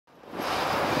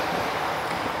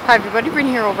Hi everybody,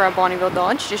 Brittany here over at Bonnyville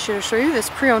Dodge. Just here to show you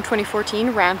this pre-owned 2014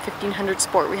 Ram 1500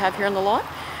 Sport we have here on the lot.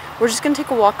 We're just going to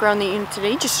take a walk around the unit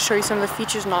today just to show you some of the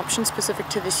features and options specific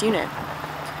to this unit.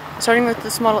 Starting with,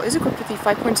 this model is equipped with the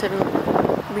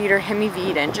 5.7 liter Hemi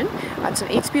V8 engine. It's an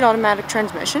 8-speed automatic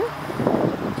transmission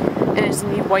and it is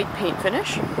in the white paint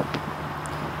finish.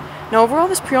 Now overall,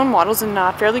 this pre-owned model is in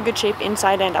fairly good shape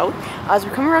inside and out. As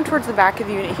we come around towards the back of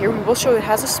the unit here, we will show it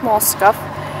has a small scuff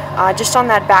just on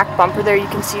that back bumper there. You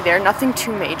can see there, nothing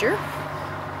too major.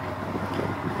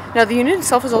 Now the unit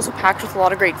itself is also packed with a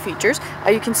lot of great features.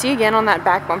 You can see again on that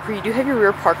back bumper you do have your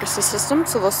rear park assist system,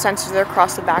 so those sensors there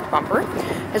across the back bumper,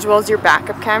 as well as your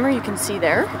backup camera you can see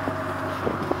there.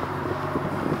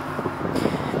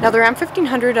 Now the Ram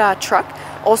 1500 truck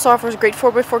also offers great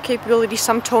 4x4 capability,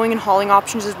 some towing and hauling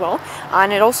options as well,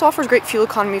 and it also offers great fuel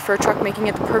economy for a truck, making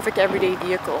it the perfect everyday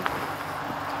vehicle.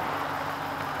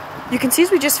 You can see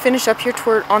as we just finished up here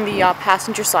on the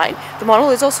passenger side, the model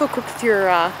is also equipped with your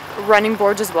running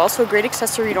boards as well, so a great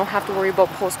accessory you don't have to worry about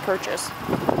post-purchase.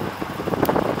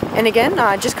 And again,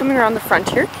 just coming around the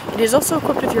front here, it is also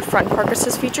equipped with your front park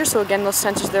assist feature, so again those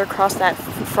sensors there across that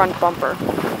front bumper.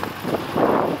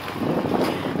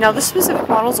 Now this specific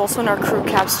model is also in our crew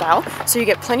cab style, so you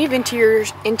get plenty of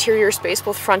interior space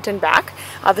both front and back.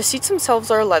 The seats themselves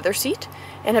are a leather seat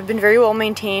and have been very well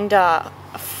maintained.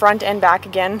 Front and back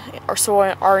again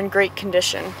are in great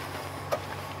condition.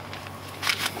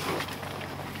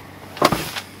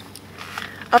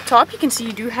 Up top you can see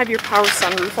you do have your power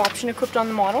sunroof option equipped on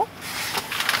the model.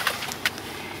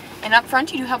 And up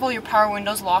front you do have all your power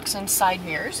windows, locks and side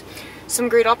mirrors. Some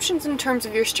great options in terms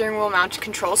of your steering wheel mounted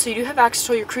control, so you do have access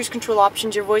to all your cruise control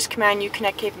options, your voice command,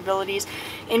 Uconnect capabilities.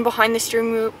 In behind the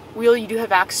steering wheel you do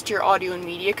have access to your audio and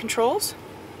media controls.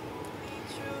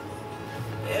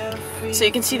 So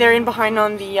you can see there in behind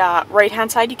on the right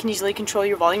hand side you can easily control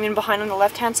your volume, and behind on the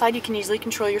left hand side you can easily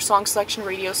control your song selection,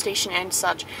 radio station and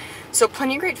such. So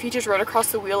plenty of great features right across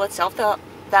the wheel itself that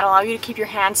allow you to keep your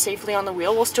hands safely on the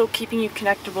wheel while still keeping you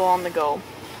connectable on the go.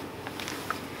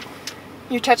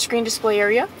 Your touchscreen display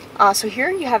area. So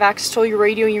here you have access to all your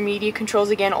radio, your media controls.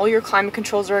 Again, all your climate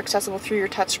controls are accessible through your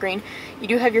touchscreen. You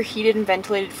do have your heated and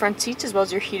ventilated front seats as well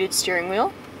as your heated steering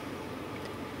wheel.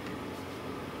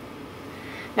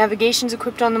 Navigation's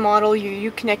equipped on the model, your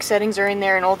Uconnect settings are in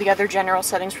there, and all the other general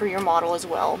settings for your model as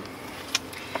well.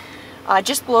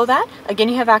 Just below that, again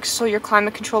you have access to all your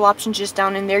climate control options just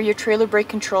down in there, your trailer brake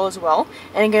control as well,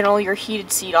 and again all your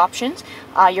heated seat options.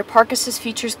 Your park assist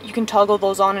features, you can toggle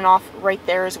those on and off right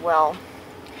there as well.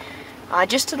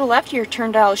 Just to the left, your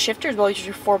turn dial shifter as well as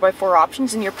your 4x4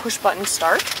 options and your push button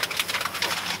start.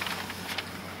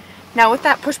 Now with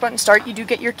that push button start you do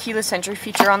get your keyless entry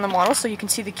feature on the model, so you can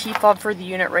see the key fob for the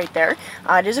unit right there.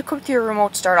 It is equipped with your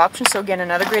remote start option, so again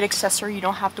another great accessory you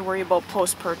don't have to worry about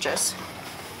post-purchase.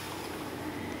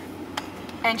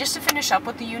 And just to finish up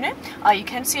with the unit, you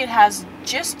can see it has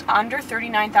just under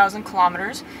 39,000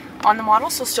 kilometers on the model,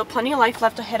 so still plenty of life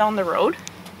left ahead on the road,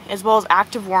 as well as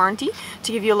active warranty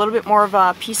to give you a little bit more of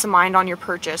a peace of mind on your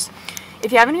purchase.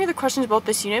 If you have any other questions about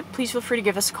this unit, please feel free to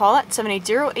give us a call at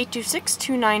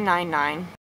 780-826-2999.